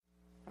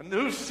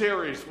new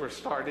series we're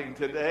starting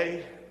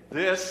today.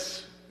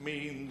 This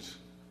means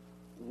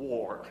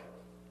war.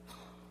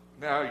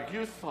 Now,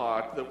 you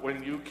thought that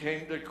when you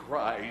came to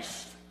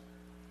Christ,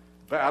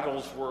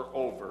 battles were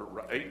over,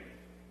 right?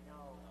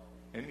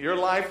 In your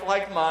life,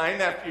 like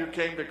mine, after you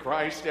came to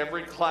Christ,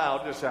 every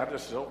cloud has had a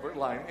silver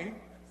lining.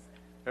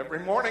 Every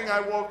morning I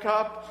woke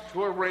up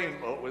to a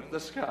rainbow in the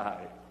sky.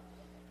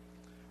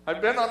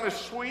 I've been on a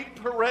sweet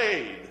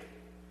parade.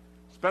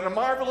 It's been a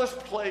marvelous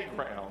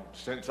playground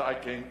since I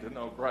came to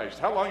know Christ.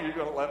 How long are you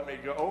going to let me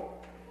go?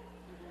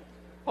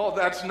 Oh,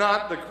 that's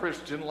not the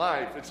Christian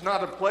life. It's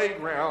not a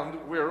playground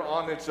we're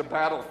on. It's a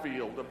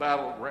battlefield, a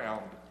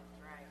battleground.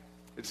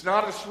 It's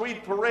not a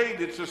sweet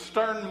parade. It's a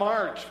stern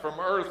march from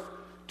earth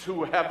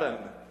to heaven.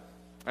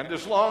 And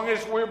as long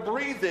as we're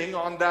breathing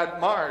on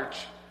that march,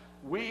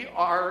 we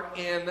are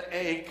in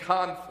a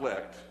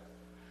conflict.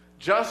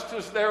 Just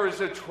as there is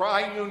a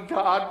triune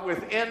God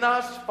within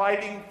us,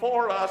 fighting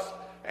for us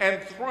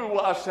and through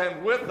us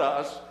and with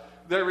us,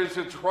 there is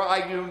a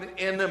triune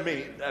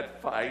enemy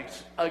that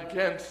fights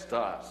against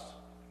us.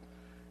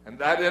 And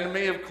that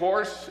enemy, of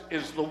course,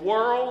 is the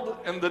world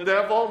and the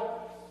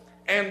devil,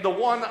 and the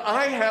one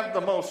I have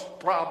the most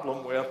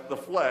problem with, the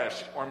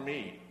flesh or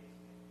me.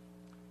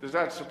 Does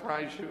that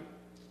surprise you?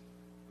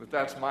 That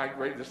that's my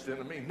greatest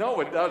enemy? No,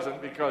 it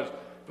doesn't, because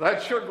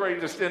that's your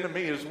greatest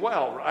enemy as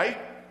well, right?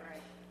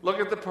 Look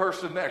at the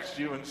person next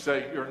to you and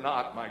say, "You're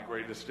not my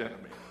greatest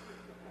enemy."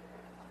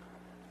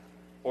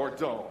 Or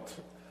don't.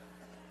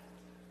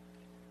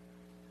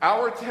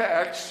 Our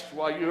text,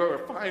 while you are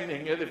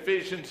finding it,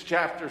 Ephesians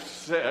chapter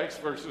 6,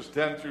 verses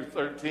 10 through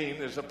 13,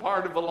 is a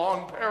part of a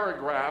long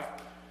paragraph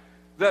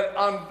that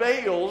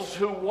unveils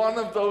who one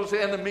of those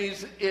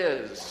enemies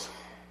is.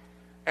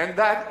 And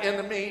that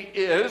enemy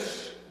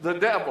is the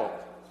devil,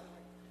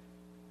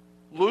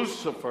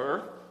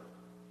 Lucifer,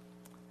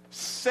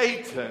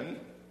 Satan,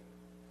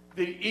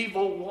 the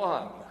evil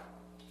one.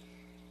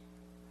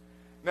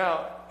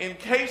 Now, in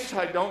case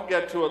I don't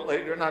get to it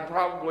later, and I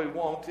probably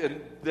won't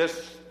in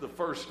this, the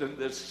first in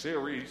this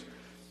series,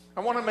 I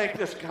want to make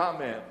this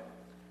comment.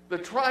 The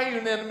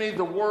triune enemy,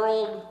 the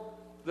world,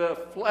 the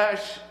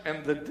flesh,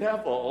 and the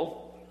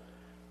devil,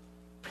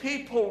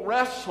 people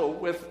wrestle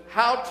with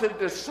how to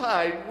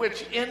decide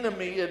which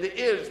enemy it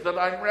is that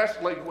I'm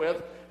wrestling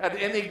with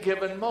at any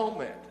given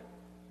moment.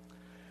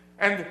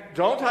 And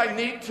don't I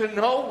need to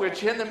know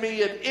which enemy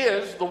it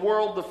is, the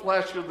world, the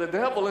flesh, or the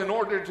devil, in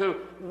order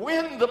to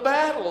win the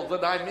battle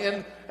that I'm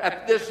in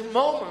at this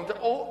moment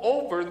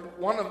over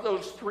one of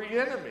those three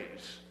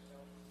enemies?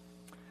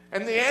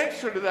 And the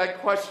answer to that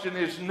question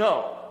is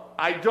no.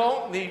 I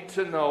don't need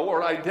to know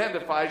or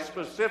identify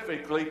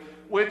specifically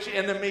which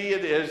enemy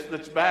it is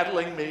that's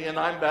battling me and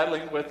I'm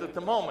battling with at the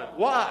moment.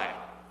 Why?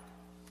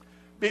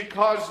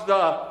 Because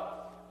the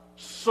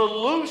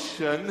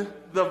solution,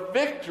 the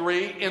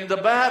victory in the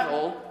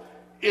battle,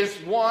 is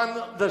won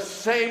the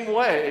same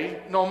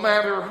way no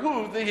matter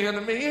who the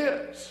enemy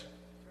is.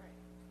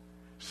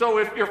 So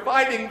if you're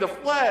fighting the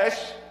flesh,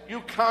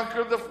 you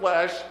conquer the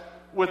flesh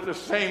with the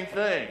same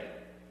thing.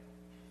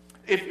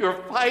 If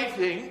you're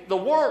fighting the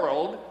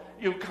world,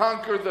 you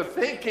conquer the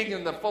thinking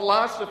and the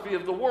philosophy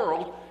of the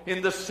world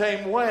in the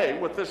same way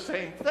with the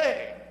same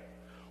thing.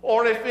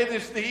 Or if it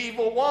is the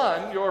evil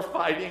one, you're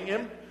fighting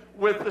him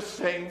with the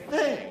same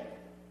thing.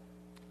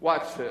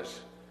 Watch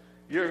this.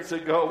 Years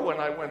ago, when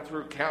I went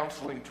through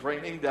counseling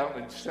training down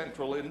in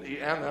central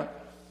Indiana,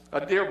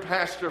 a dear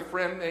pastor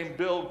friend named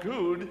Bill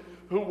Good,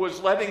 who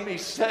was letting me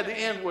set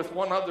in with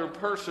one other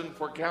person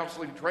for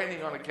counseling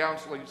training on a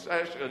counseling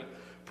session,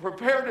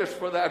 prepared us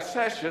for that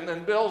session,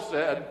 and Bill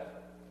said,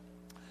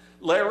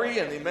 "Larry,"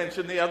 and he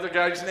mentioned the other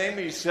guy's name,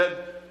 he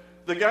said,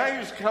 "The guy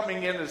who's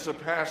coming in as a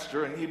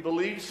pastor, and he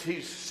believes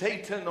he's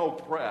Satan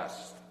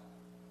oppressed.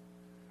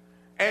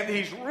 And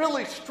he's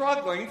really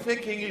struggling,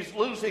 thinking he's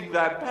losing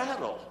that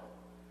battle."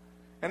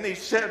 And he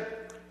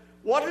said,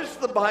 "What does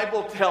the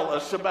Bible tell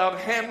us about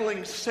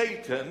handling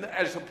Satan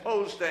as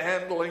opposed to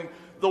handling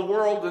the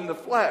world and the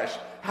flesh?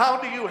 How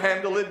do you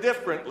handle it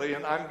differently?"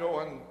 And I'm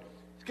going,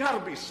 it's got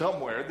to be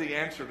somewhere, the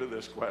answer to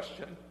this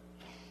question.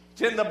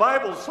 It's in the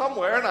Bible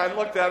somewhere. And I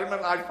looked at him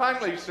and I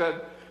finally said,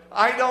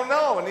 "I don't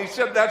know." And he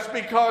said, "That's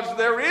because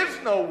there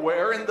is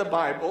nowhere in the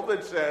Bible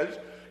that says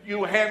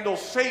you handle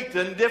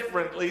Satan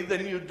differently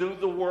than you do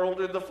the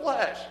world or the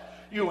flesh.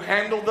 You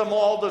handle them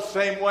all the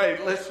same way.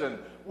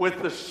 Listen,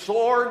 with the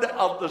sword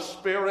of the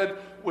Spirit,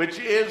 which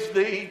is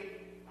the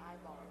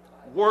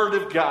Word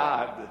of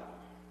God.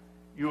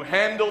 You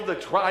handle the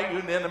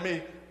triune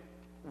enemy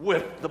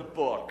with the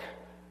book.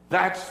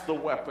 That's the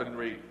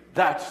weaponry.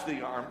 That's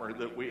the armor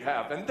that we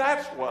have." And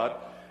that's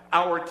what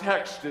our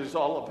text is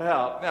all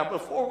about. Now,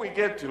 before we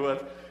get to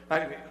it,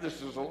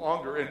 this is a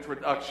longer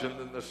introduction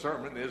than the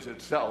sermon is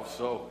itself,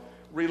 so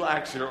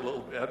relax here a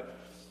little bit.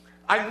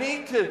 I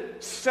need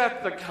to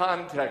set the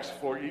context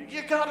for you.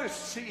 You got to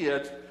see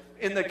it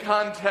in the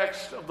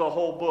context of the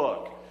whole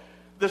book.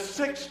 The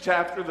 6th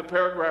chapter, the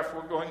paragraph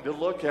we're going to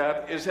look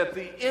at, is at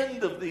the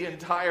end of the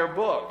entire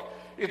book.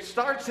 It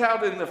starts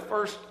out in the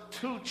first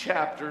 2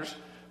 chapters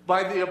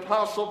by the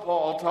Apostle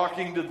Paul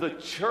talking to the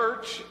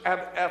church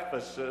at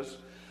Ephesus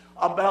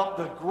about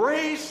the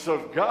grace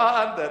of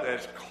God that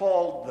has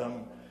called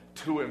them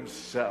to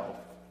himself.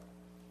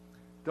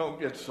 Don't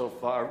get so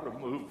far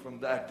removed from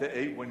that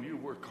day when you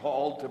were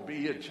called to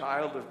be a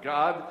child of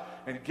God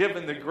and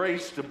given the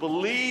grace to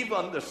believe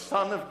on the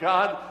Son of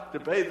God to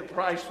pay the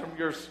price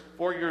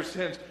for your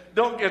sins.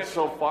 Don't get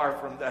so far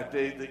from that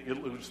day that you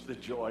lose the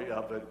joy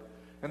of it.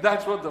 And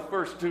that's what the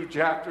first 2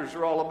 chapters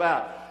are all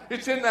about.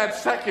 It's in that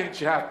second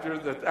chapter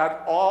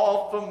that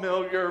all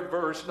familiar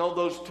verse, no,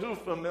 those 2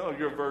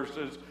 familiar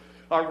verses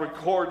are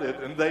recorded,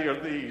 and they are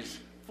these: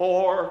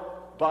 for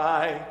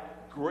by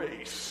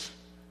grace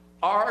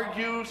are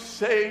you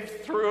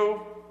saved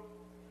through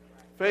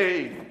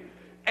faith.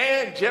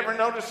 And, did you ever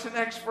notice the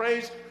next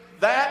phrase?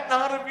 That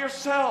not of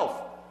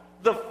yourself.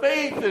 The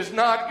faith is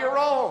not your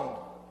own.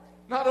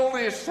 Not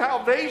only is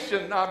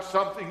salvation not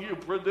something you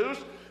produce,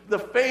 the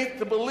faith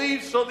to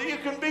believe so that you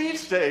can be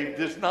saved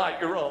is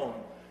not your own.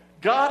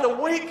 God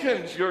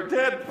awakens your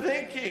dead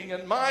thinking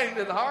and mind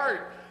and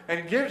heart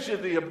and gives you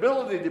the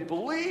ability to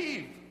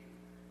believe.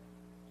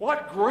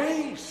 What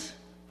grace!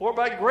 For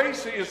by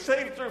grace are you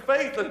saved through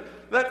faith, and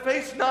that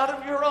faith's not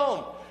of your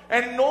own.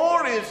 And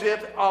nor is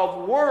it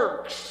of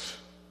works,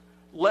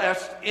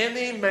 lest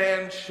any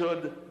man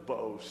should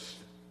boast.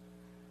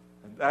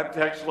 And that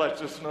text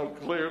lets us know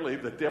clearly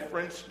the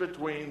difference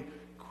between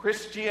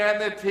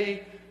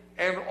Christianity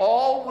and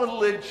all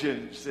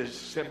religions is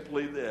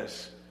simply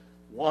this: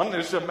 one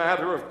is a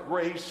matter of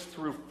grace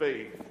through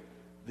faith,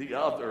 the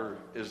other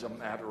is a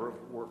matter of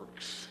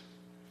works.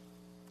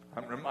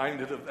 I'm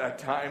reminded of that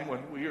time when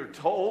we are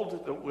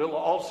told that we'll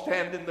all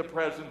stand in the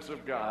presence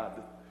of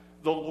God,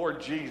 the Lord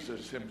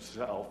Jesus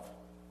himself.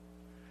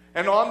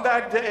 And on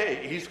that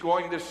day, he's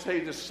going to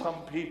say to some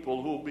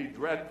people who will be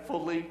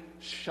dreadfully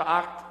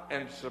shocked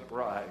and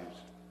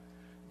surprised,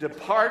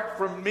 "Depart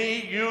from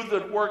me, you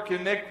that work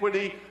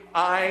iniquity,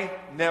 I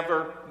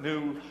never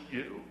knew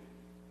you."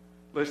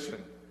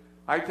 Listen,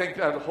 I think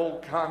that whole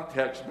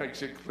context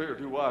makes it clear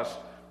to us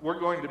we're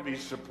going to be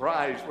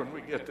surprised when we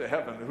get to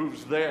heaven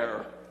who's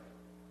there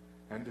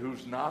and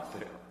who's not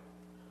there.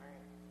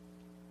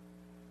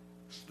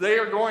 They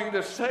are going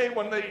to say,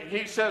 when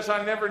he says,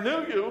 "I never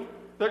knew you,"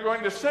 they're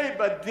going to say,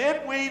 "But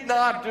did we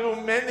not do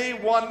many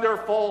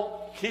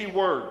wonderful,"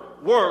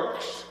 keyword,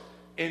 "works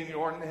in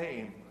your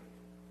name?"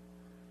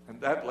 And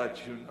that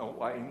lets you know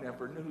why he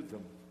never knew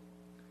them.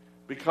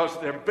 Because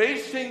they're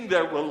basing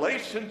their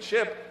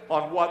relationship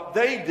on what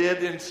they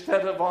did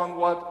instead of on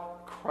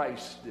what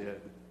Christ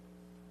did.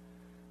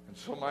 And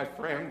so, my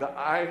friend,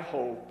 I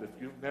hope if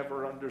you've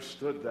never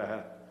understood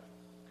that,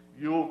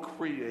 you'll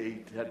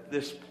create at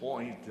this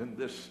point in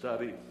this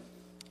study,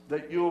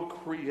 that you'll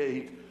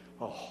create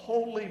a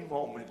holy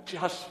moment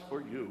just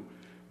for you,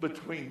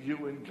 between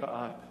you and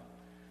God.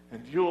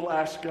 And you'll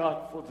ask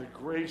God for the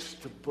grace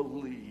to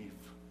believe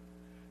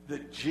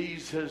that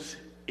Jesus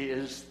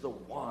is the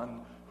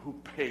one who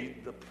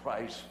paid the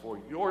price for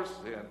your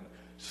sin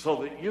so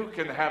that you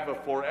can have a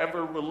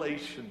forever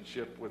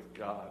relationship with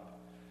God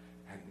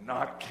and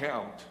not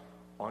count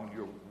on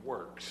your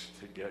works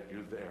to get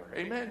you there.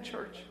 Amen,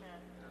 church?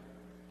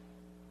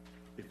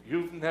 If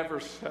you've never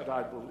said,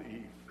 "I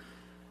believe,"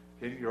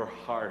 in your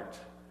heart,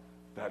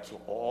 that's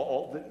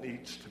all that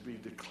needs to be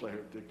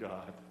declared to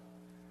God.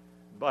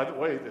 By the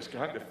way, this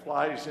kind of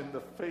flies in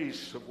the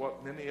face of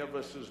what many of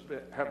us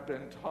have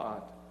been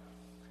taught.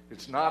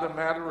 It's not a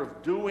matter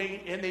of doing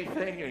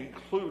anything,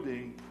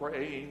 including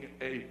praying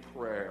a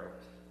prayer.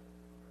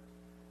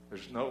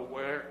 There's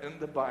nowhere in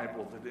the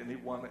Bible that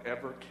anyone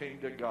ever came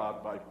to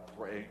God by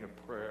praying a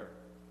prayer.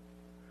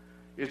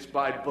 It's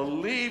by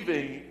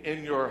believing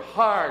in your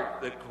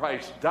heart that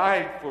Christ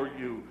died for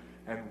you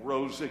and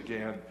rose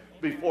again.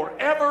 Before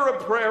ever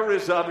a prayer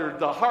is uttered,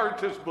 the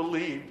heart is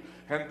believed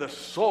and the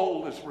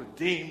soul is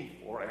redeemed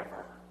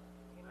forever.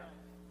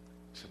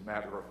 It's a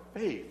matter of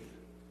faith.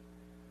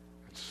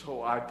 And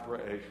so I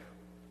pray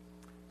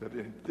that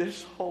in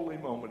this holy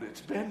moment,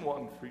 it's been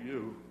one for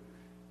you,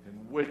 in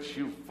which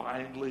you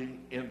finally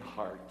in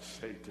heart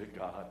say to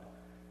God,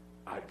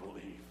 "I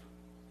believe."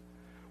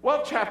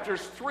 Well,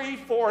 chapters 3,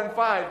 4, and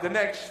 5, the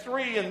next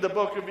 3 in the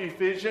book of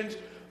Ephesians,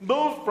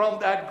 move from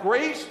that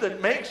grace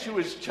that makes you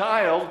his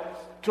child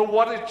to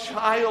what a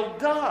child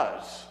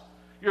does.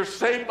 You're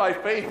saved by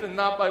faith and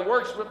not by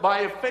works, but by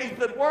a faith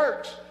that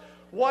works.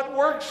 What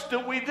works do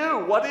we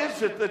do? What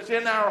is it that's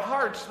in our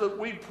hearts that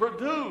we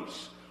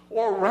produce?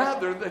 Or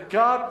rather, that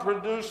God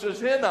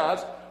produces in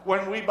us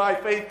when we by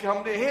faith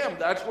come to him.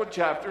 That's what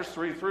chapters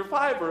 3 through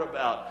 5 are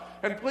about.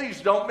 And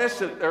please don't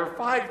miss it. There are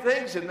 5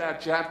 things in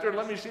that chapter.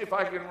 Let me see if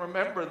I can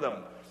remember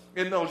them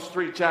in those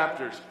 3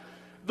 chapters.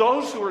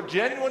 Those who are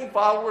genuine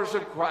followers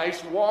of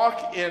Christ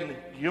walk in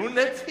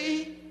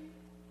unity,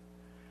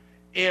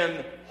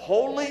 in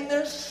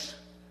holiness,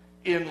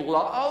 in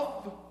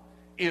love,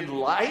 in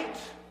light,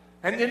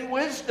 and in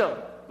wisdom.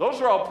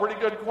 Those are all pretty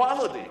good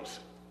qualities.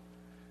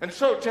 And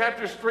so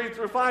chapters 3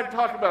 through 5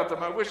 talk about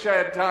them. I wish I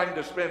had time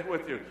to spend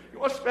with you. You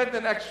want to spend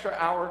an extra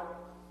hour?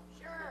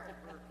 Sure.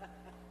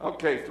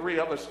 Okay, 3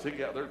 of us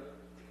together.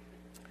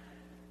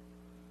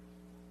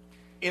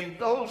 in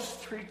those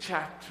 3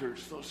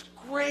 chapters, those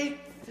great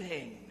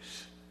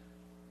things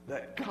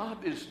that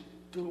God is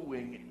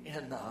doing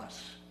in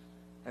us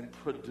and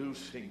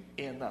producing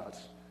in us,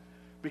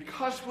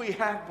 because we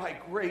have by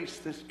grace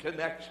this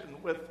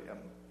connection with him.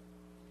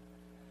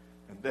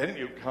 And then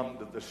you come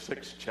to the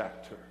 6th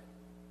chapter.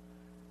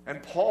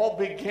 And Paul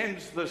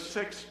begins the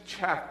 6th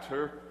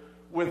chapter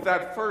with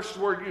that first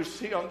word you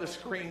see on the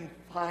screen,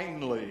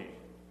 finally.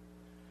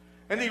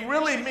 And he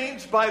really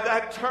means by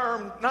that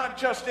term, not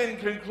just in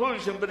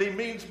conclusion, but he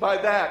means by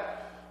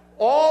that,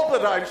 all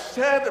that I've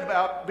said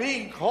about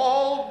being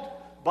called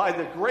by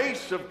the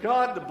grace of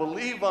God to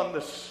believe on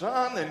the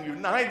Son and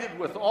united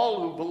with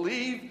all who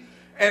believe,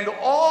 and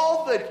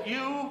all that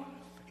you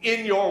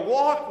in your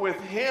walk with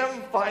him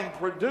find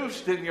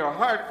produced in your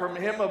heart from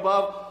him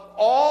above,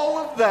 all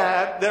of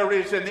that, there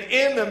is an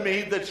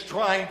enemy that's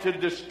trying to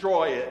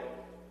destroy it,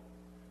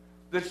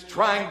 that's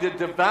trying to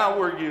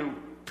devour you.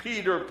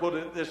 Peter put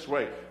it this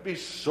way: be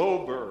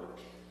sober,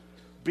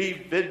 be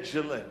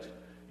vigilant.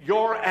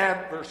 Your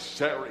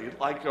adversary,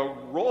 like a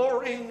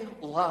roaring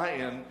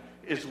lion,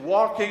 is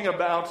walking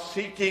about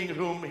seeking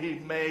whom he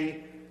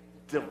may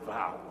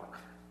devour.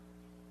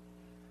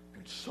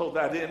 And so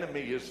that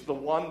enemy is the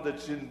one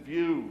that's in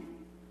view.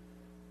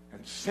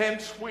 And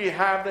since we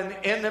have an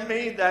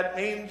enemy, that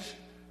means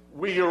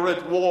we are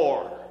at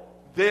war.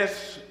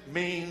 This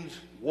means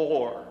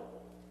war.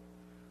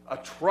 A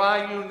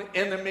triune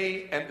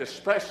enemy, and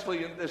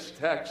especially in this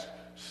text,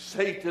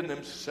 Satan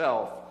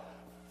himself,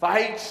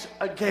 fights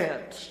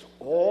against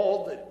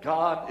all that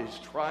God is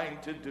trying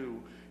to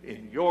do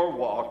in your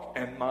walk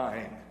and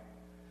mine.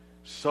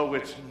 So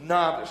it's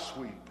not a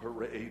sweet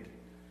parade.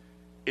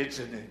 It's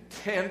an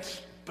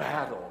intense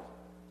battle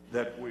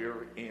that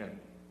we're in.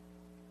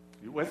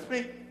 You with me?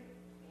 Amen.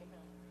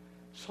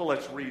 So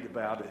let's read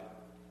about it.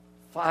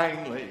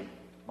 Finally,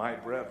 my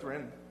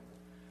brethren,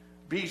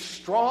 be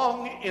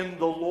strong in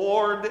the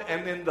Lord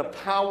and in the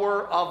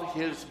power of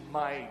his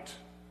might.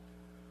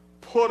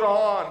 Put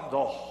on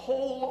the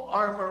whole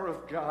armor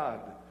of God,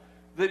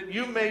 that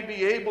you may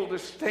be able to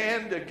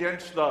stand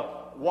against the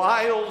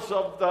wiles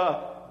of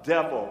the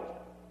devil.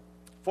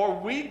 For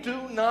we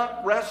do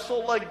not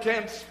wrestle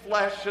against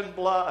flesh and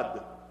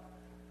blood,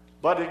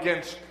 but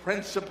against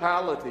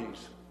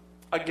principalities,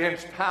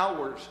 against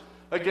powers,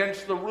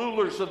 against the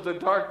rulers of the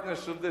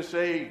darkness of this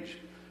age,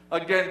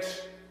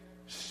 against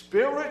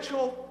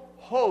spiritual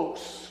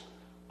hosts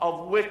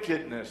of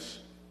wickedness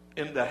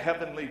in the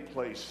heavenly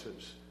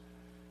places.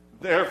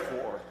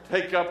 Therefore,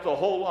 take up the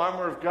whole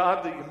armor of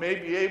God, that you may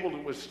be able to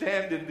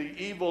withstand in the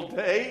evil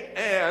day,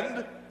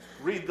 and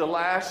read the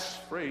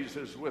last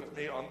phrases with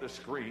me on the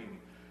screen.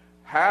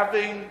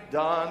 Having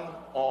done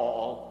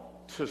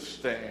all, to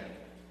stand.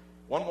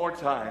 One more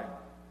time.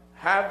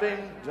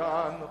 Having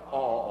done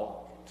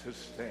all, to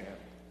stand.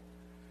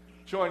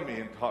 Join me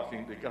in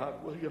talking to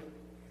God, will you?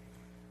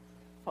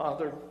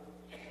 Father,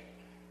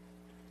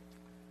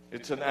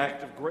 it's an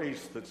act of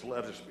grace that's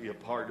let us be a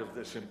part of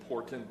this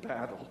important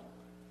battle.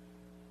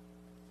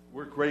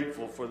 We're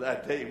grateful for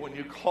that day when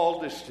you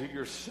called us to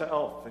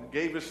yourself and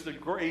gave us the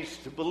grace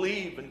to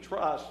believe and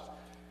trust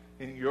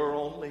in your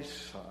only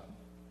Son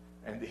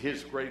and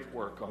his great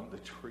work on the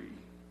tree.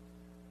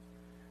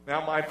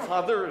 Now, my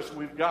Father, as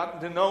we've gotten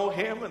to know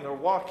him and are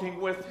walking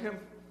with him,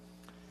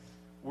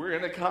 we're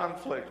in a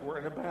conflict, we're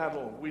in a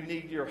battle. We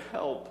need your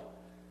help.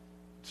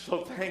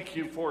 So thank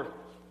you for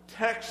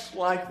texts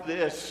like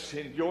this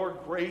in your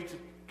great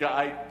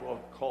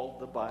guidebook called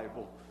the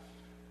Bible.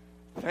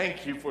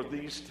 Thank you for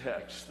these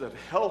texts that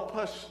help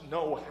us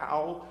know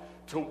how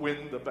to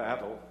win the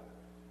battle.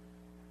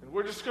 And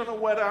we're just going to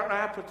whet our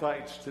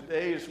appetites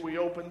today as we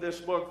open this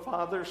book,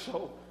 Father.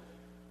 So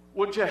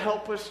would you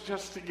help us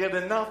just to get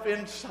enough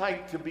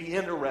insight to be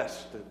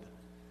interested?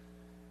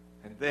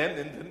 And then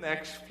in the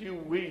next few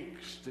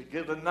weeks to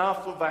get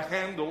enough of a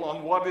handle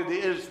on what it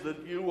is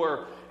that you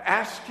are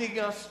asking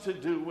us to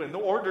do in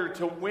order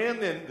to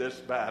win in this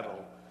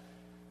battle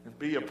and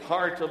be a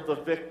part of the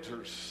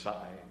victor's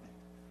side.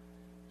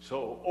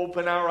 So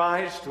open our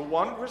eyes to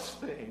wondrous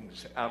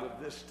things out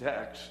of this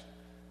text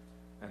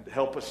and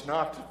help us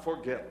not to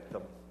forget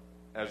them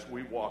as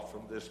we walk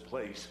from this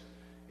place.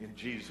 In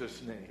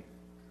Jesus' name,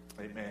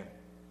 amen.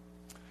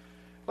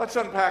 Let's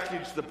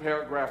unpackage the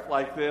paragraph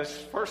like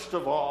this. First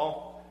of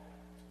all,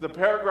 the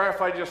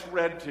paragraph I just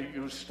read to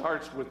you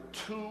starts with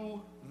 2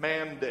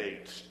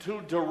 mandates,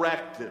 2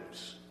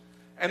 directives.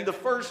 And the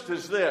first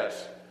is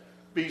this: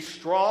 be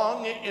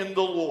strong in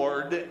the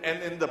Lord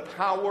and in the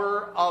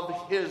power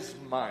of his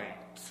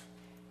might.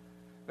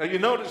 Now you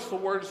notice the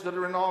words that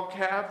are in all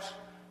caps?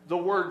 The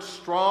word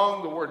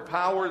strong, the word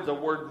power, the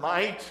word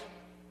might.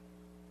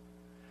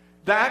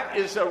 That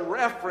is a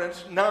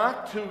reference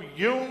not to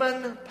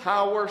human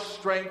power,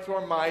 strength,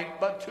 or might,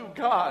 but to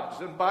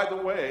God's. And by the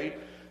way,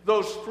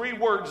 those 3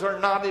 words are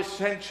not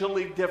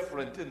essentially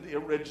different in the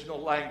original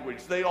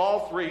language. They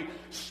all 3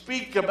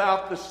 speak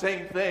about the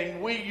same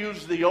thing. We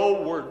use the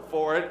O word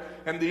for it,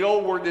 and the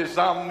O word is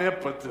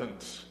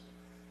omnipotence.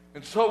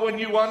 And so when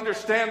you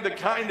understand the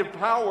kind of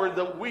power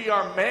that we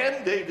are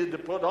mandated to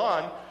put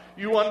on,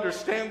 you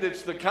understand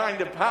it's the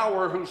kind of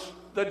power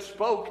that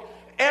spoke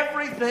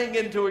everything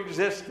into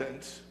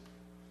existence.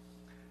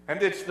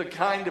 And it's the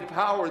kind of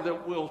power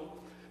that will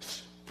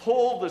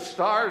pull the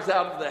stars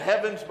out of the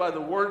heavens by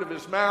the word of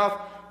his mouth,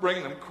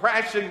 bring them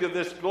crashing to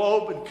this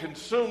globe and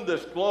consume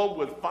this globe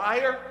with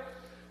fire.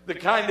 The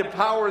kind of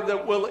power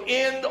that will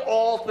end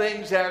all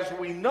things as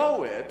we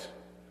know it,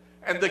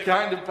 and the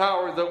kind of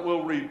power that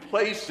will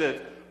replace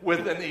it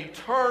with an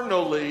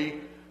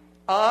eternally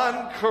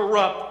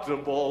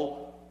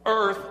uncorruptible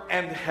earth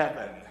and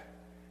heaven.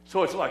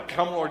 So it's like,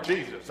 come Lord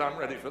Jesus, I'm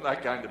ready for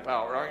that kind of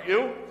power, aren't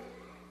you?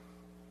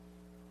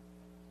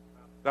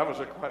 That was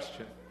a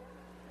question.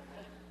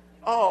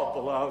 Oh,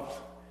 beloved,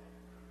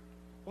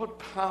 what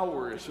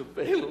power is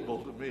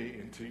available to me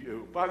and to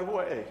you? By the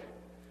way,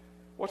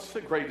 what's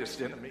the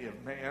greatest enemy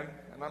of man?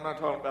 And I'm not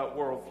talking about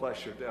world,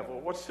 flesh, or devil.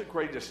 What's the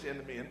greatest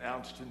enemy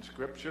announced in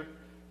Scripture?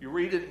 You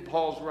read it in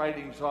Paul's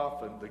writings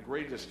often. The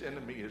greatest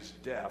enemy is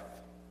death.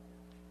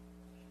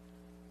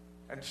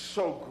 And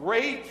so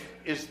great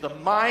is the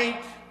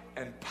might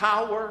and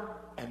power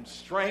and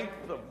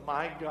strength of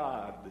my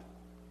God.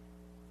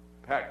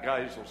 Pat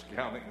Geisel's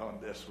counting on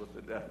this with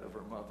the death of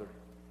her mother.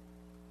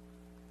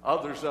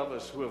 Others of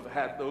us who have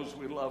had those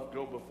we love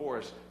go before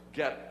us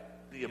get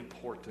the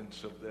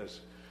importance of this.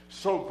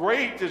 So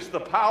great is the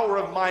power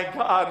of my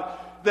God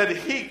that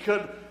he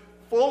could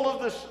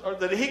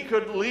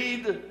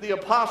lead the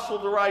apostle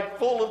to write,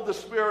 full of the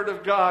Spirit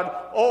of God,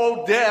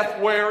 "O death,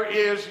 where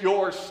is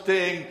your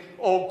sting?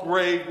 O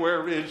grave,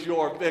 where is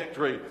your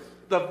victory?"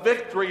 The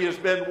victory has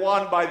been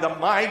won by the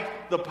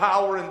might, the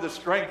power, and the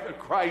strength of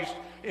Christ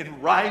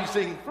in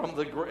rising from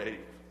the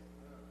grave.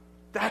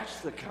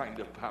 That's the kind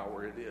of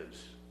power it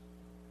is.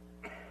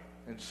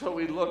 And so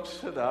he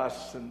looks at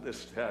us in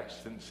this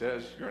text and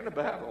says, you're in a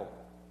battle,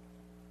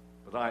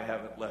 but I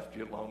haven't left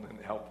you alone and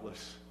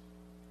helpless.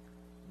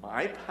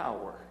 My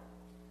power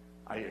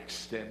I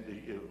extend to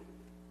you.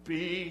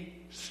 Be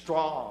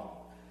strong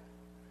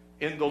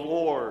in the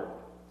Lord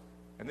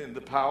and in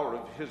the power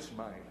of his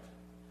might.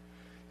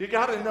 You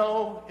got to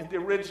know, in the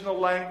original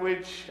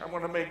language, I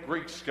want to make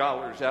Greek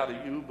scholars out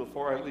of you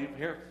before I leave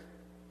here.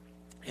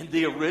 In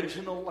the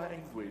original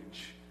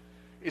language,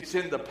 it's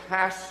in the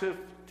passive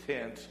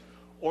tense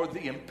or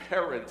the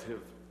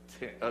imperative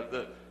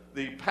tense,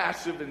 the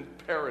passive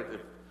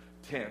imperative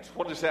tense.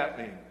 What does that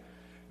mean?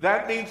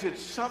 That means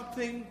it's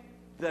something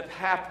that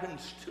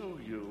happens to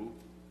you,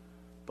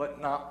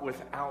 but not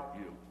without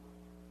you.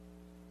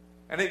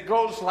 And it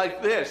goes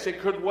like this.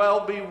 It could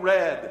well be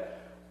read,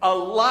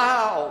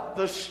 allow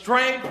the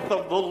strength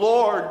of the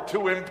Lord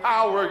to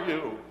empower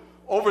you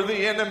over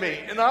the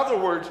enemy. In other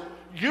words,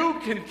 you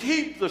can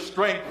keep the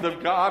strength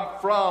of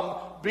God from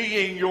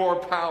being your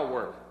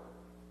power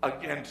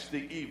against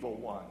the evil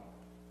one.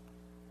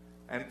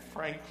 And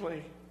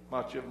frankly,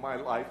 much of my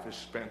life is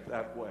spent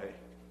that way.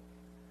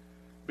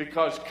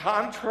 Because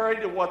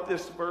contrary to what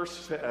this verse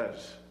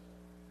says,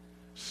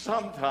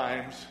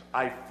 sometimes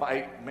I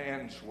fight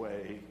man's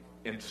way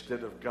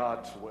instead of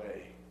God's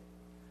way,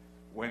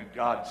 when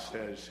God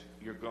says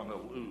you're going to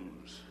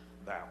lose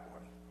that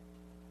one.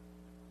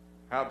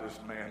 How does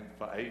man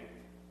fight?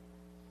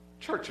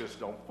 Churches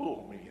don't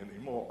fool me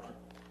anymore.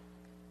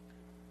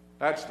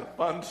 That's the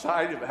fun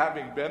side of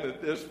having been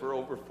at this for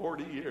over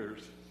 40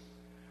 years.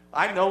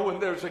 I know when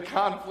there's a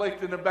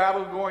conflict and a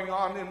battle going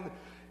on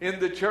in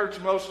the church,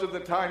 most of the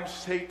time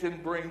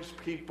Satan brings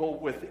people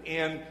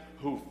within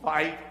who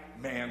fight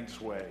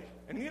man's way.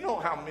 And you know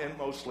how men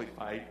mostly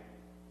fight?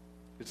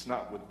 It's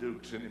not with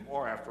dukes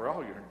anymore. After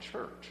all, you're in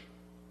church.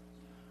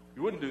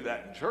 You wouldn't do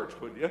that in church,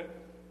 would you?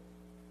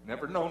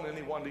 Never known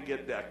anyone to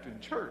get decked in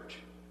church.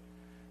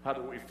 How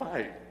do we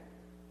fight?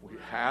 We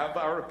have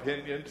our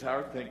opinions,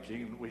 our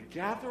thinking. We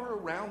gather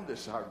around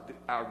us,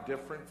 our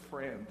different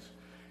friends.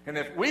 And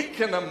if we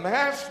can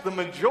amass the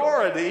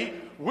majority,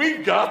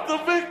 we've got the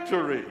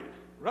victory,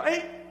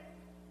 right?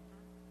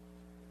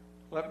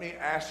 Let me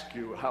ask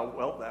you how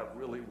well that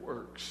really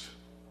works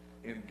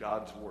in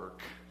God's work.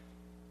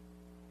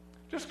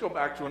 Just go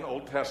back to an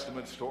Old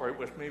Testament story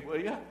with me, will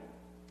you?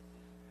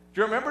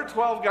 Do you remember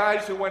 12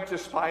 guys who went to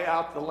spy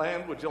out the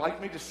land? Would you like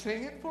me to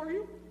sing it for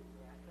you?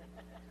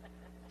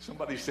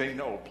 Somebody say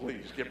no,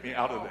 please. Get me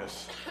out of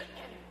this.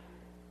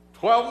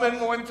 12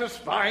 men went to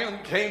spy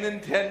on Canaan.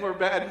 10 were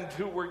bad and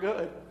 2 were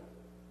good.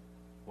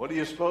 What do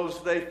you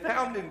suppose they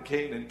found in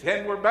Canaan?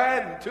 10 were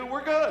bad and 2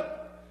 were good.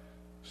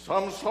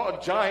 Some saw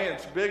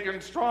giants big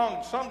and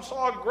strong. Some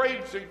saw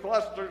grapes in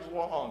clusters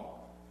long.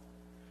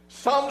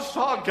 Some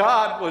saw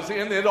God was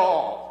in it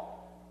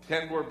all.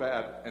 10 were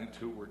bad and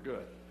 2 were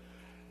good.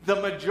 The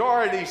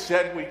majority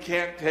said we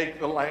can't take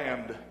the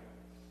land.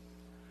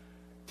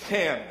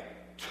 10.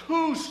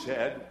 2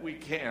 said we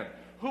can.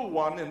 Who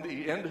won in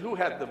the end? Who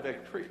had the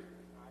victory?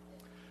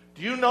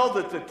 Do you know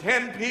that the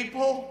 10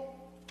 people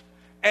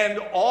and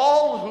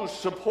all who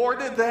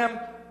supported them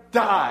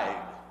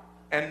died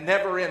and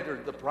never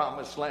entered the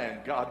promised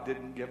land? God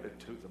didn't give it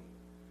to them.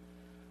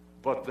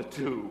 But the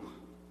 2,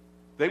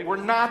 they were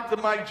not the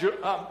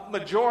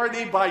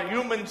majority by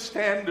human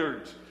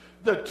standards.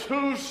 The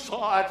 2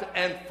 saw it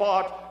and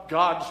fought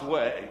God's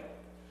way.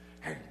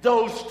 And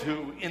those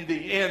two, in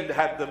the end,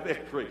 had the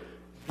victory.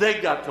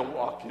 They got to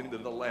walk into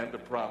the land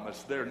of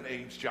promise. Their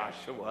names,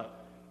 Joshua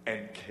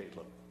and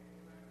Caleb.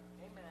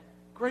 Amen.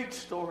 Great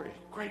story,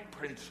 great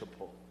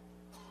principle,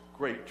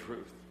 great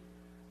truth.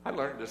 I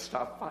learned to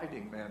stop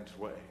fighting man's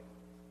way.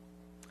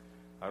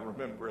 I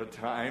remember a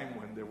time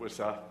when there was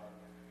I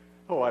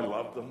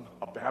love them,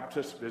 a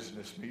Baptist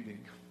business meeting.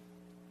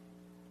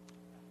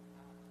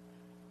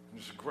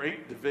 There's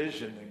great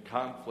division and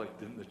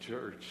conflict in the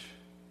church.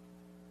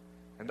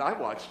 And I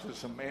watched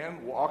as a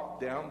man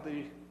walked down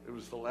it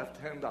was the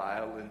left-hand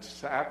aisle, and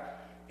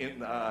sat in,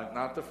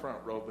 not the front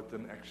row, but the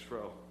next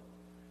row.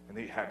 And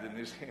he had in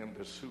his hand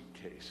a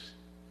suitcase.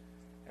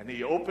 And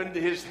he opened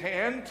his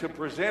hand to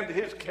present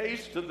his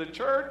case to the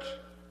church.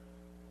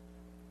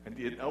 And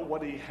do you know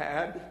what he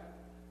had?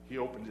 He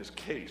opened his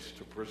case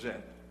to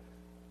present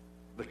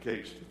the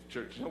case to the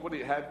church. You know what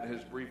he had in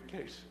his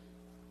briefcase?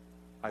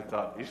 I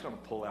thought, he's going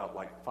to pull out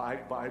like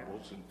 5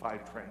 Bibles and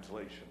 5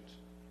 translations.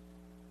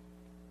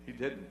 He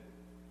didn't.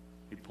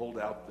 He pulled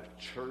out the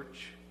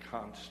church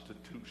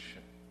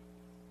constitution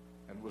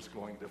and was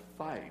going to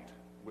fight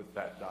with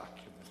that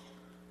document.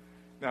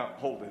 Now,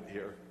 hold it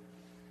here.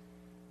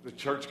 The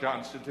church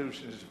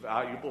constitution is a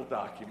valuable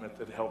document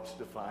that helps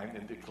define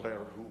and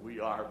declare who we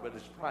are, but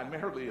it's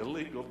primarily a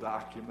legal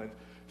document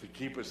to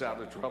keep us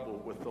out of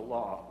trouble with the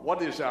law.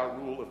 What is our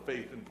rule of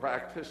faith and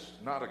practice?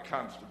 Not a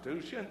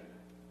constitution.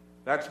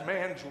 That's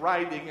man's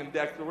writing and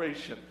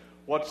declaration.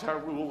 What's our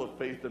rule of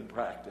faith and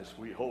practice?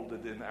 We hold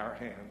it in our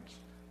hands.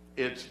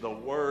 It's the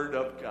Word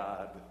of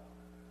God.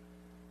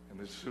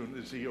 And as soon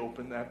as he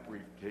opened that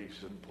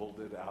briefcase and pulled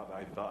it out,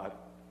 I thought,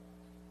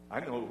 I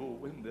know who will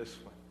win this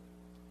one.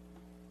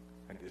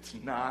 And it's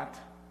not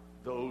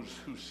those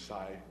who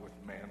side with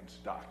man's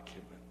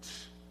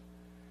documents.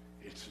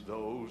 It's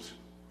those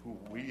who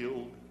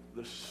wield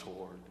the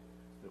sword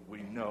that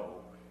we know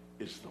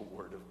is the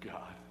Word of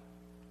God.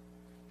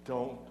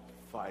 Don't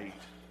fight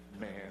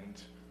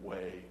man's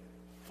way.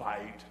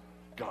 Fight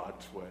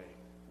God's way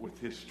with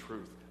his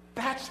truth.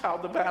 That's how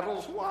the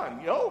battle's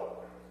won, yo.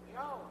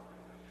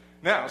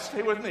 Now,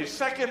 stay with me.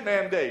 Second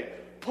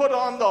mandate, put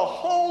on the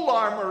whole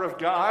armor of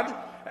God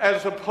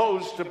as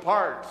opposed to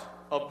part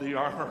of the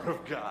armor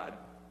of God.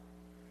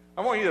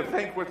 I want you to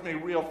think with me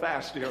real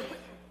fast here.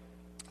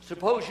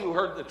 Suppose you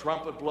heard the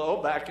trumpet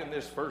blow back in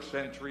this first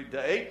century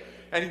day,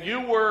 and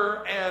you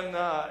were in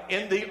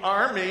the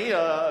army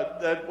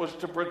that was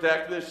to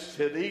protect this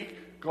city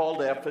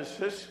called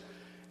Ephesus,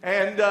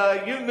 and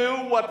you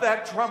knew what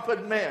that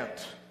trumpet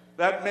meant.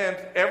 That meant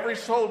every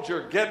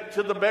soldier, get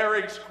to the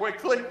barracks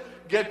quickly,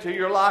 get to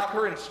your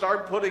locker and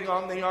start putting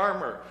on the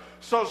armor.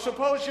 So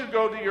suppose you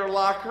go to your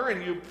locker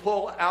and you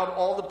pull out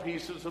all the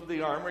pieces of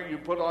the armor. You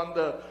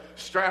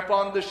strap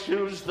on the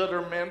shoes that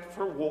are meant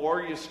for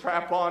war. You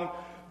strap on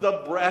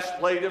the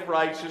breastplate of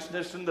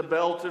righteousness and the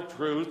belt of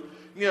truth.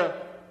 You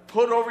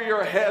put over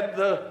your head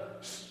the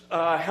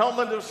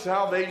helmet of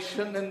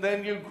salvation, and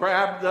then you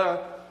grab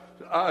the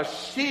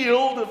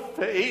shield of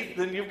faith,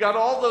 and you've got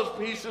all those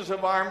pieces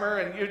of armor,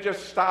 and you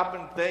just stop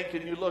and think,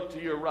 and you look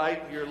to your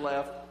right and your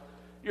left.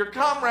 Your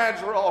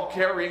comrades are all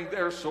carrying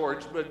their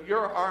swords, but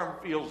your arm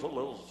feels a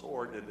little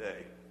sore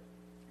today.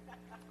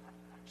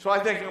 So I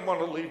think I'm going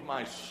to leave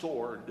my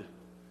sword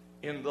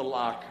in the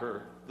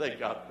locker. They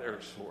got their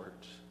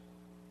swords.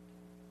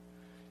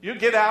 You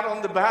get out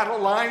on the battle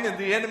line, and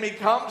the enemy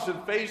comes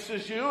and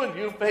faces you, and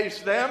you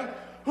face them.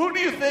 Who do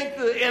you think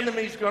the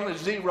enemy's going to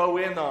zero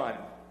in on?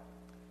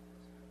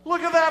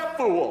 Look at that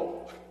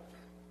fool.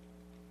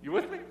 You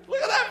with me?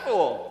 Look at that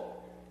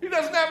fool. He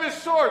doesn't have his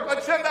sword.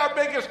 Let's send our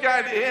biggest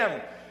guy to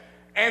him.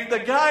 And the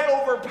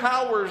guy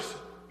overpowers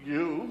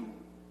you,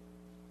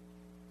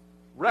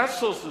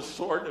 wrestles the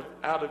sword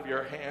out of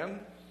your hand,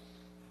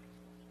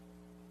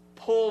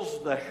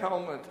 pulls the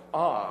helmet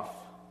off,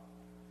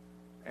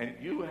 and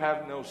you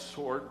have no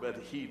sword,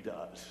 but he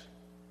does.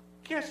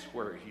 Guess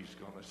where he's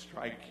going to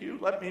strike you?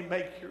 Let me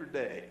make your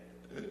day.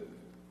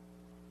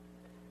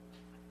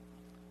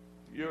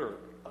 You're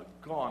a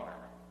goner.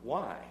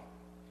 Why?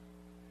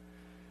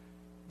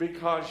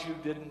 Because you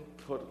didn't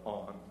put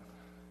on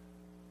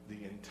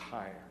the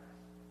entire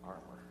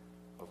armor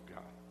of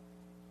God.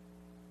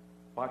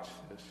 Watch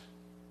this.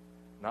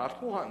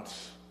 Not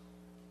once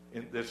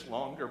in this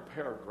longer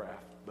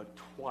paragraph, but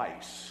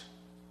twice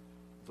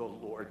the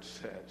Lord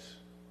says,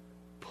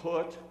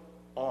 put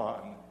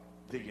on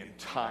the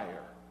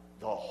entire,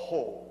 the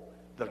whole,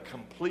 the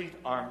complete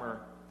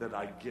armor that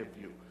I give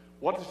you.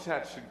 What does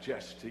that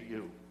suggest to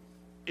you?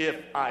 If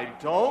I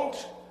don't,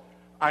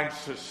 I'm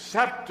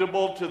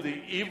susceptible to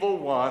the evil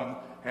one,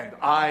 and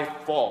I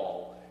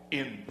fall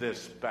in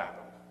this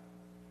battle.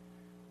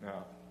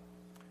 Now,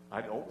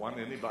 I don't want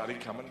anybody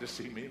coming to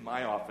see me in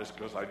my office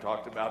because I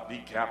talked about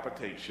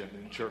decapitation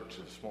in church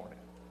this morning.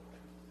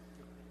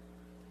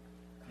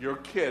 Your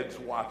kids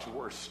watch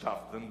worse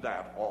stuff than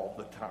that all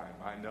the time,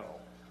 I know.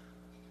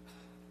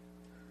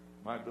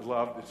 My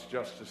beloved, it's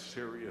just as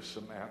serious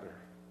a matter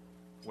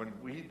when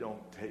we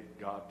don't take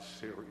God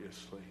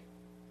seriously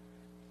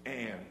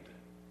and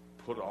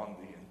put on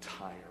the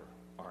entire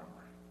armor.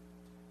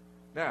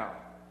 Now,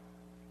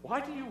 why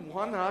do you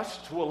want us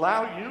to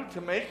allow you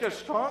to make us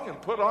strong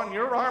and put on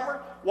your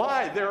armor?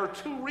 Why? There are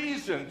two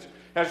reasons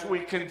as we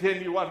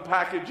continue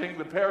unpackaging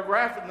the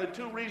paragraph, and the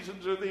two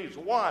reasons are these.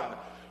 One,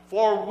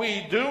 for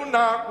we do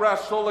not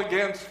wrestle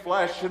against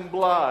flesh and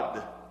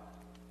blood.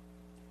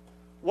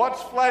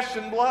 What's flesh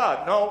and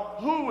blood? No,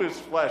 who is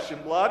flesh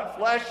and blood?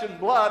 Flesh and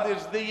blood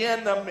is the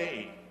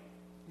enemy.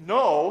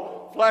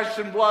 No, flesh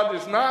and blood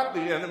is not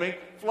the enemy.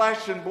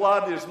 Flesh and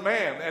blood is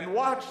man. And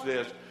watch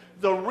this.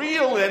 The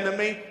real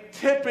enemy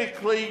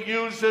typically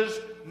uses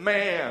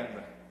man.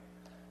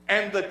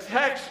 And the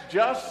text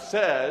just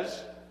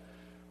says,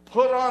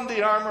 put on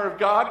the armor of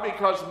God,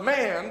 because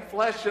man,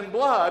 flesh and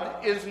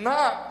blood, is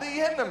not the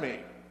enemy.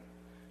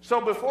 So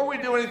before we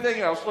do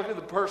anything else, look at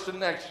the person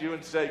next to you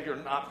and say, you're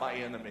not my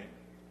enemy.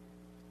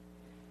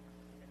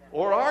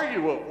 Or are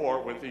you at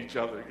war with each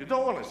other? You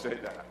don't want to say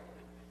that.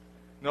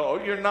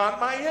 No, you're not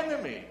my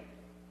enemy.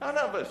 None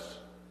of us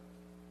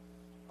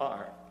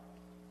are.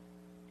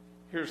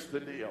 Here's the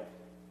deal.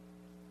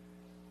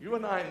 You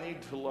and I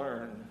need to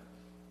learn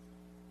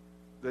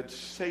that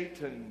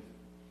Satan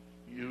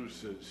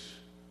uses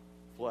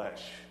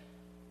flesh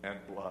and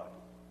blood.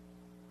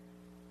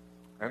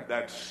 And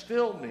that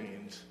still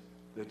means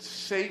that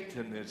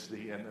Satan is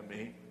the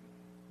enemy,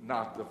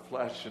 not the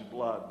flesh and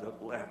blood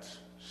that lets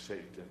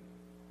Satan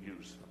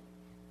use them.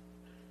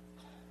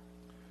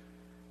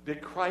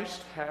 Did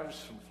Christ have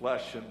some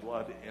flesh and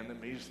blood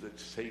enemies that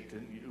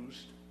Satan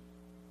used?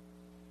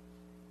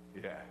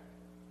 Yeah.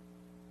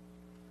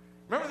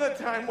 Remember that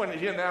time when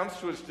he announced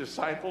to his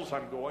disciples,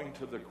 I'm going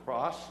to the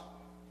cross?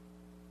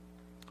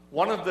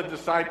 One of the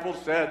disciples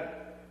said,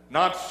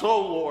 not so,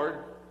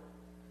 Lord.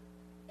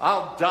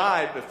 I'll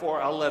die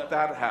before I'll let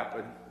that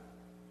happen.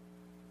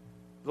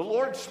 The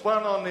Lord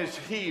spun on his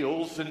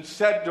heels and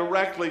said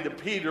directly to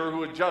Peter,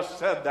 who had just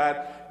said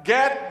that,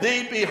 get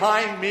thee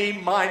behind me,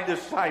 my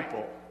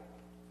disciple.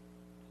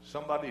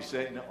 Somebody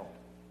say no.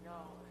 No.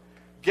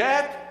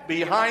 Get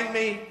behind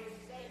me,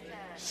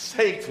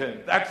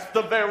 Satan. That's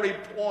the very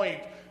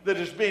point that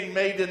is being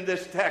made in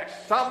this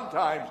text.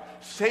 Sometimes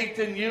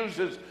Satan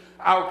uses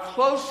our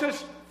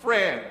closest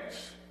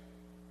friends,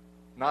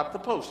 not the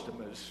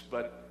Posthumus,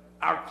 but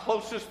our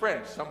closest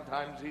friends.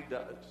 Sometimes he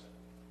does.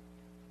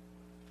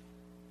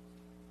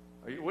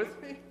 Are you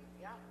with me?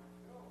 Yeah.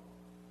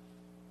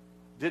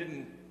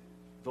 Didn't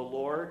the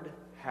Lord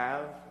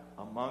have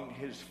among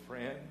his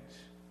friends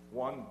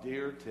one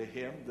dear to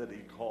him that he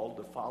called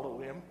to follow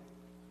him?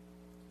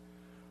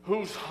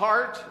 Whose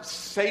heart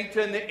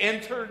Satan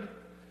entered,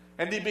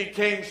 and he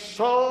became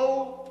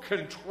so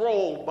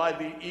controlled by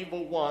the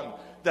evil one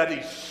that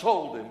he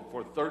sold him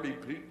for 30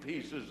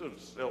 pieces of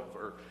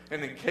silver.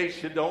 And in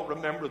case you don't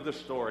remember the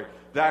story,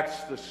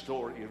 that's the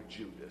story of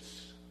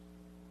Judas.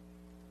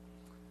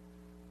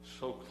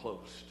 So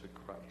close to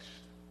Christ.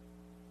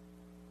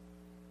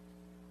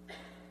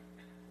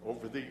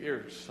 Over the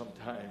years,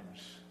 sometimes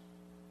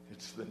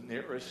it's the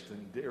nearest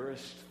and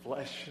dearest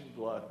flesh and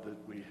blood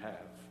that we have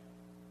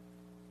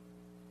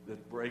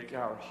that break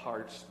our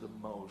hearts the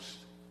most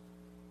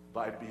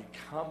by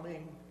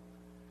becoming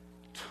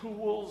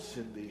tools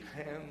in the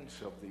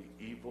hands of the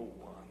evil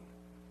one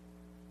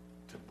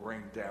to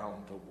bring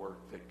down the work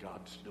that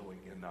God's doing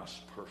in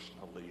us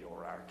personally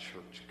or our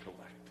church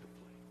collectively.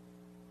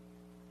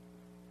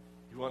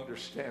 You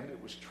understand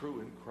it was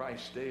true in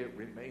Christ's day. It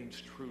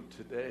remains true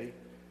today.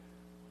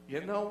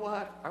 You know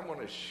what? I'm going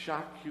to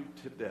shock you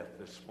to death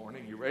this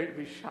morning. You ready to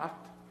be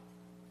shocked?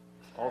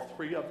 All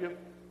three of you?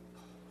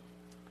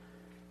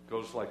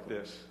 Goes like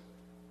this.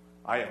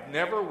 I have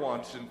never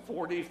once in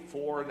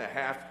 44 and a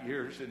half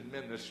years in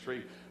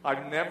ministry,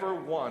 I've never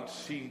once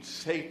seen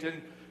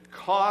Satan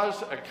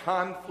cause a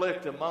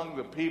conflict among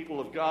the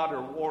people of God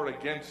or war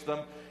against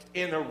them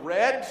in a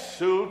red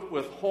suit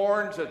with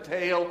horns, a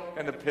tail,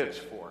 and a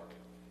pitchfork.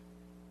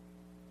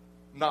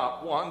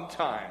 Not one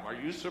time. Are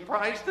you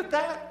surprised at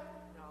that?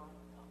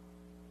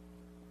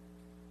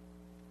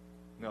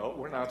 No,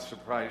 we're not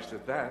surprised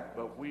at that,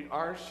 but we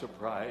are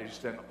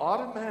surprised and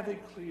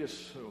automatically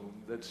assume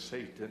that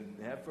Satan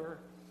never,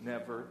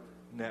 never,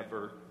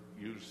 never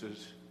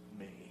uses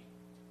me.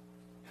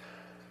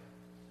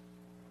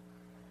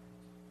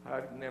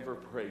 I've never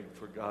prayed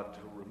for God to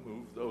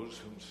remove those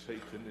whom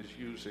Satan is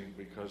using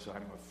because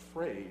I'm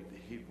afraid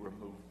he'd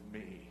remove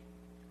me.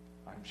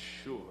 I'm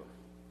sure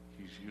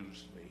he's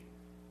used me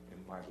in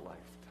my lifetime.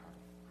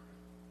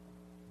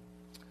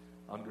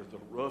 Under the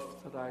roof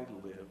that I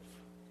live,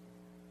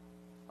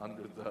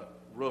 under the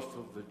roof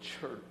of the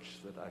church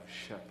that I've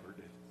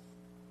shepherded,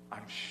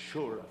 I'm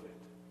sure of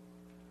it.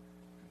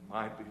 And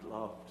my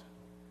beloved,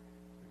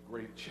 the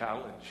great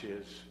challenge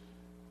is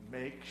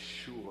make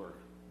sure,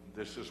 and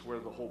this is where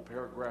the whole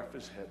paragraph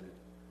is headed,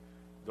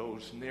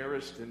 those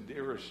nearest and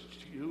dearest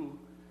to you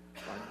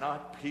are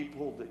not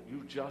people that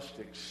you just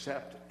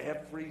accept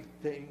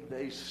everything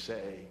they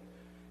say,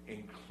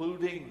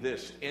 including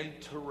this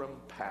interim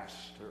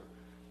pastor.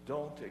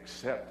 Don't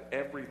accept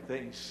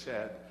everything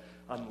said,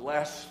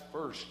 unless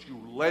first you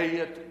lay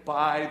it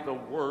by the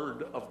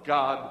word of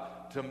God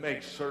to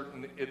make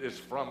certain it is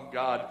from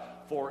God.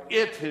 For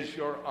it is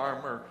your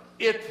armor,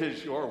 it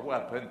is your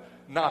weapon,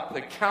 not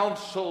the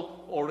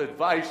counsel or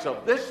advice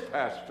of this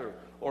pastor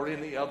or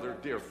any other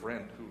dear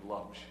friend who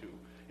loves you.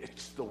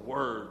 It's the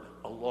word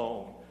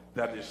alone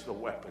that is the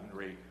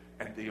weaponry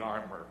and the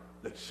armor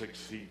that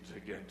succeeds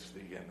against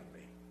the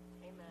enemy.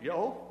 Amen.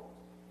 Yo?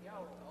 Yo.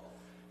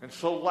 And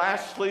so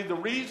lastly, the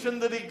reason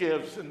that he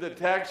gives in the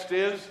text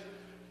is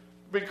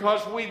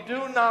because we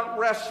do not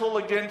wrestle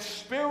against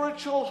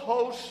spiritual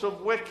hosts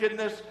of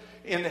wickedness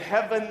in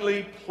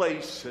heavenly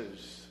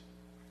places.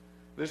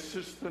 This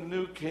is the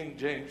New King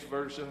James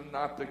Version,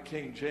 not the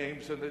King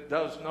James, and it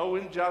does no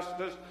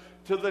injustice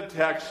to the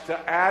text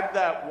to add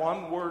that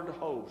one word,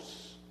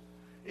 hosts.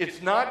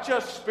 It's not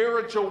just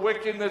spiritual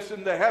wickedness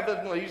in the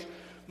heavenlies.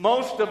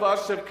 Most of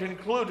us have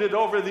concluded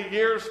over the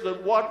years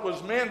that what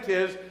was meant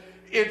is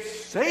it's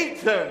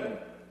Satan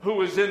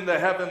who is in the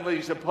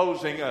heavenlies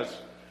opposing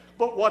us.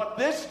 But what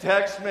this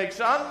text makes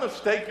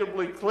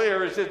unmistakably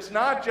clear is it's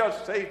not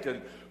just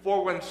Satan.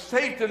 For when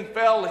Satan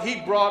fell, he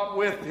brought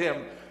with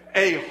him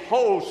a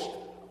host,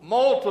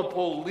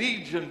 multiple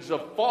legions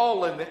of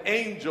fallen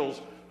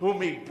angels whom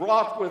he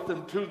brought with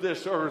him to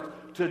this earth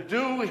to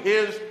do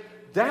his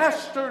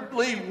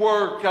dastardly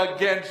work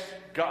against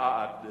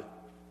God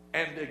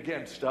and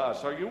against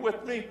us. Are you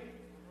with me?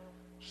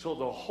 So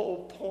the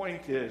whole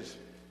point is,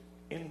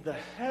 in the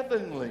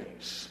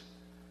heavenlies,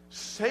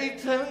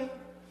 Satan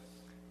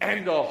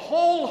and a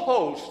whole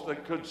host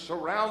that could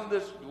surround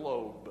this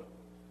globe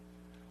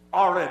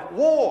are at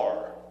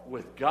war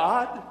with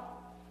God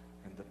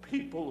and the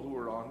people who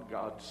are on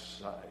God's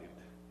side.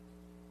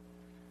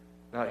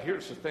 Now,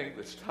 here's the thing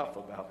that's tough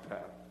about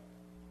that.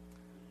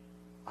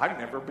 I've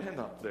never been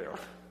up there.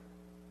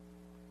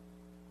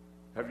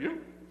 Have you?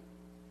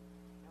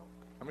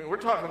 I mean, we're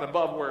talking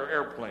above where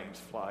airplanes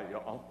fly,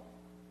 y'all.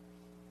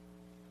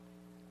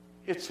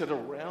 It's at a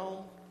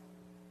realm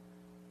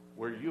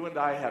where you and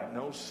I have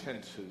no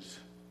senses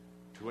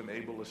to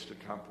enable us to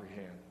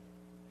comprehend.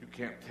 You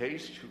can't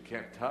taste, you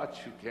can't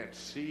touch, you can't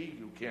see,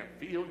 you can't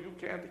feel, you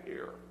can't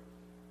hear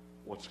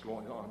what's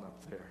going on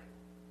up there.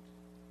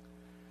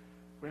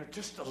 We have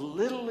just a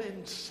little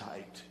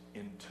insight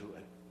into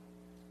it.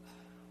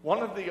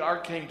 One of the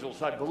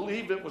archangels, I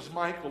believe it was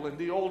Michael in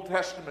the Old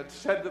Testament,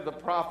 said to the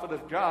prophet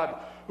of God,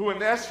 who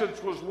in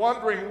essence was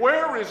wondering,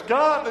 where is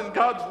God and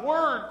God's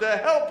word to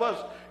help us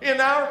in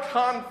our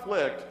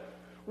conflict?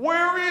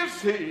 Where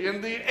is he?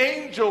 And the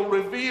angel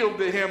revealed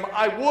to him,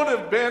 I would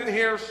have been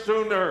here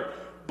sooner,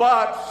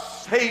 but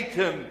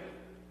Satan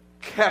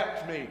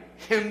kept me,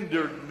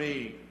 hindered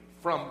me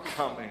from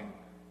coming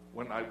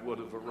when I would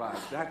have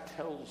arrived. That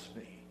tells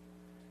me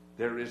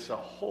there is a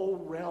whole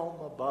realm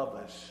above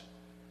us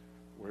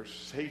where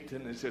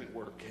Satan is at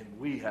work, and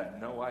we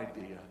have no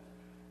idea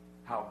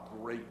how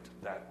great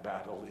that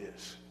battle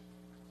is.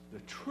 The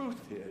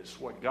truth is,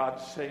 what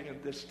God's saying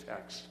in this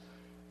text,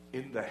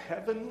 in the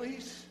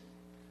heavenlies,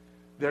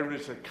 there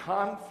is a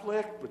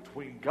conflict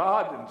between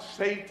God and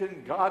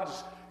Satan,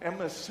 God's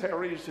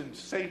emissaries and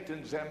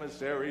Satan's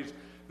emissaries.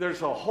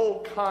 There's a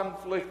whole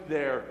conflict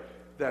there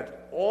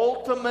that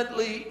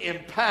ultimately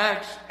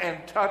impacts and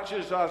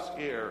touches us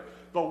here.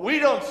 But we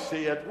don't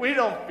see it, we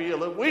don't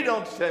feel it, we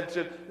don't sense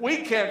it, we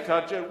can't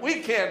touch it, we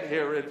can't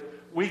hear it,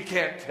 we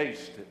can't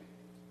taste it.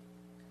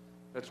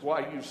 That's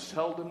why you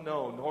seldom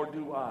know, nor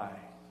do I,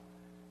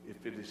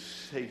 if it is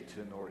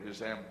Satan or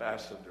his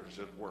ambassadors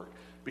at work,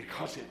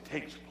 because it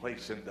takes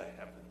place in the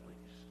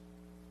heavenlies.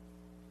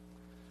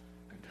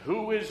 And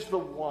who is the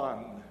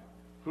one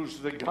who's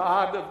the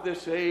God of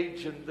this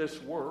age and this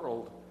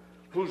world,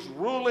 who's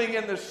ruling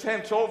in the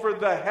sense over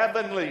the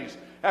heavenlies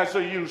as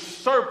a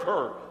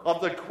usurper of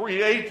the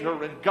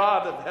Creator and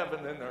God of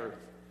heaven and earth?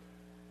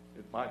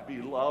 And my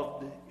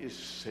beloved is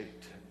Satan.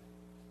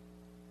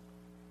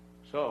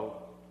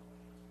 So,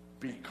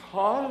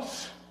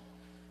 because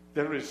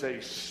there is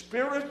a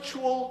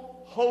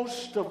spiritual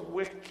host of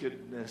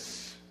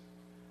wickedness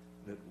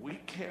that we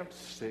can't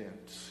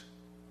sense,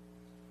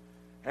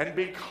 and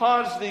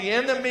because the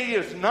enemy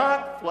is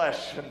not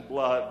flesh and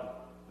blood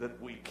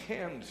that we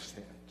can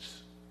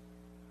sense,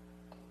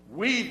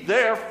 we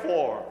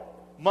therefore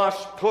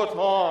must put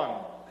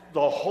on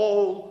the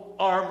whole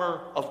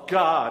armor of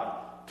God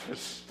to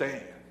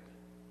stand.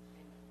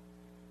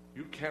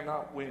 You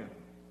cannot win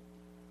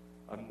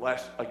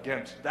unless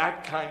against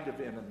that kind of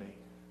enemy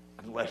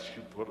unless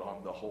you put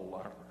on the whole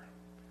armor.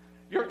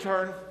 Your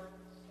turn.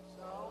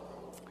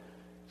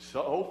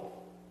 So,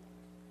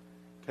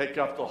 take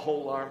up the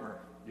whole armor.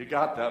 You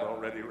got that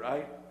already,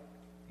 right?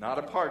 Not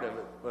a part of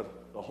it,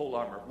 but the whole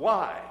armor.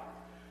 Why?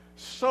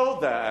 So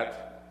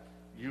that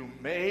you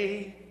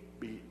may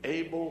be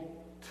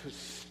able to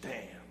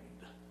stand.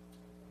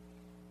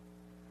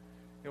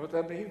 You know what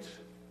that means?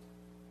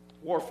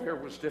 Warfare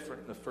was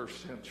different in the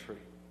first century.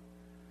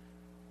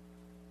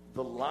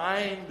 The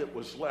line that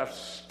was left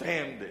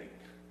standing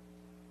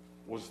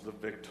was the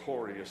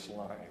victorious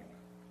line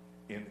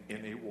in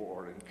any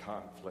war and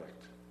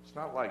conflict. It's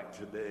not like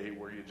today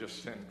where you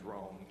just send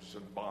drones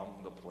and bomb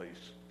the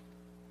place.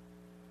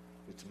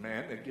 It's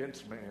man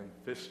against man,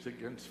 fist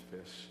against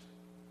fist.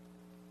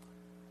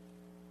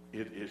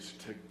 It is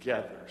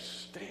together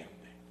standing.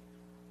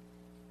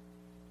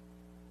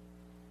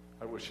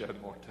 I wish I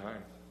had more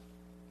time.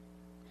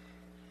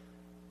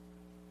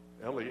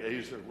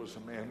 Eliezer was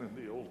a man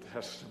in the Old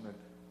Testament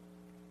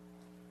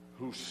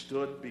who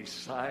stood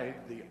beside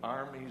the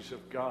armies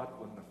of God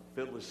when the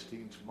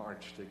Philistines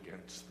marched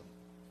against them.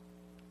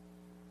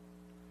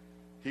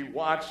 He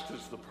watched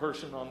as the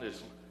person on his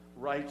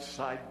right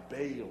side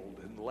bailed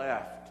and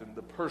left, and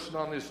the person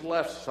on his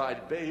left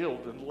side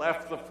bailed and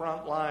left the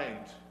front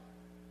lines.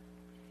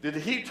 Did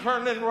he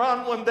turn and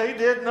run when they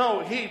did?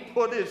 No, he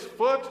put his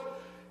foot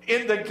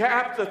in the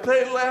gap that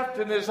they left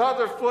and his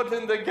other foot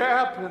in the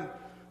gap, and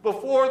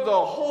before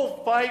the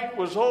whole fight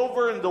was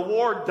over and the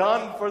war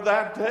done for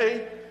that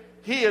day,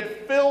 he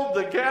had filled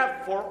the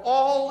gap for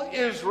all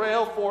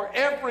Israel, for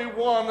every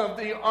one of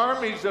the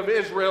armies of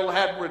Israel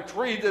had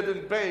retreated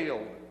and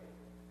bailed.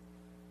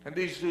 And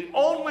he's the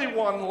only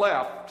one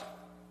left.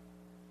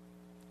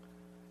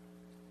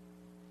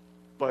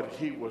 But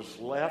he was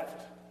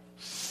left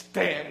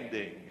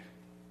standing.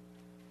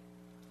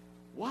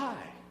 Why?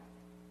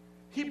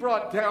 He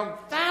brought down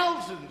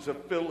thousands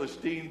of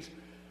Philistines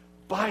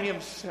by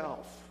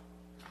himself.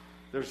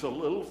 There's a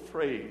little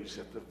phrase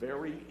at the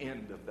very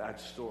end of that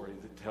story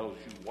that tells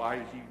you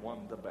why he won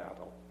the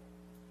battle.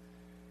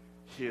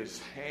 His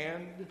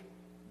hand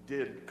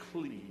did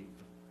cleave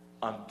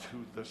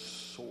unto the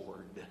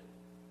sword.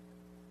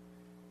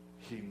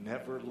 He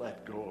never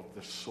let go of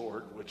the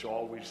sword, which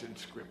always in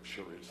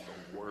Scripture is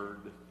the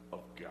Word of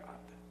God.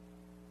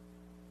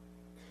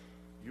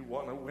 You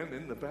want to win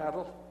in the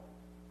battle?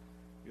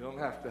 You don't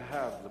have to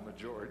have the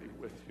majority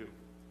with you.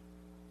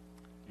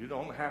 You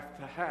don't have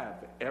to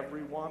have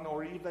everyone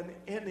or even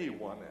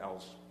anyone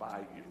else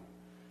by you.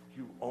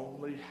 You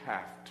only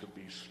have to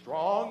be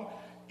strong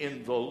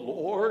in the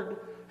Lord,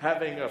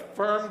 having a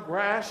firm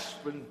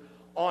grasp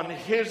on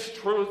His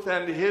truth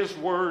and His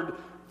word.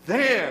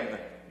 Then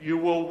you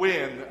will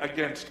win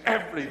against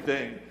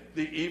everything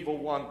the evil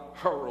one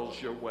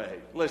hurls your way.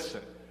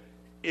 Listen,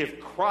 if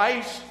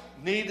Christ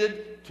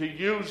needed to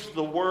use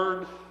the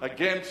word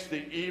against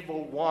the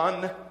evil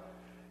one,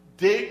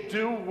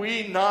 do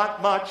we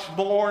not much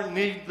more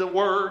need the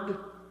word?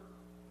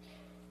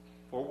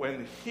 For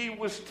when he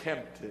was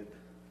tempted,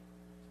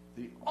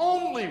 the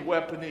only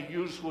weapon he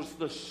used was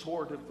the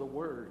sword of the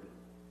word.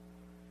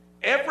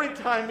 Every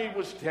time he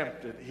was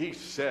tempted, he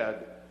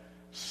said,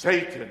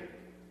 Satan,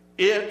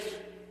 it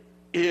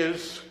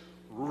is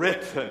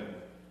written.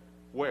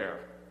 Where?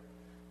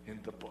 In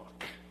the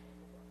book.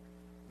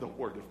 The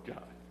Word of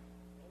God.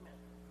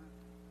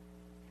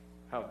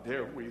 How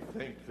dare we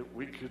think that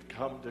we could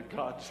come to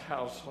God's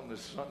house on a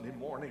Sunday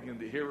morning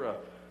and hear a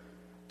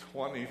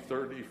 20,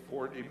 30,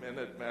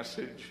 40-minute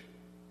message,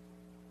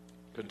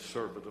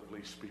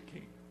 conservatively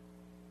speaking,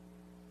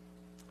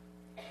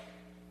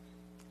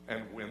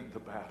 and win the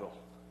battle.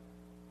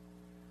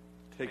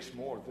 It takes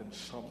more than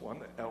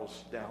someone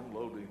else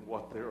downloading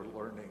what they're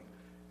learning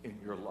in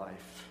your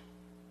life.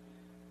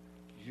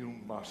 You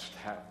must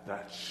have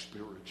that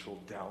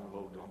spiritual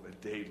download on a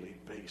daily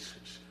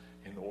basis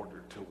in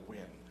order to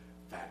win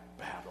that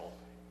battle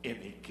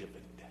any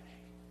given day.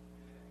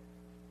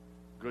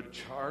 Good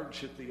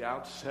charge at the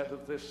outset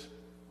of this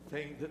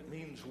thing that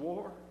means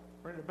war.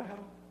 We're in a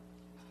battle.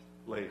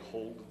 Lay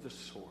hold of the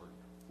sword,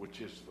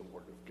 which is the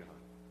Word of God.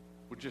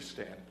 Would you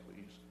stand, please?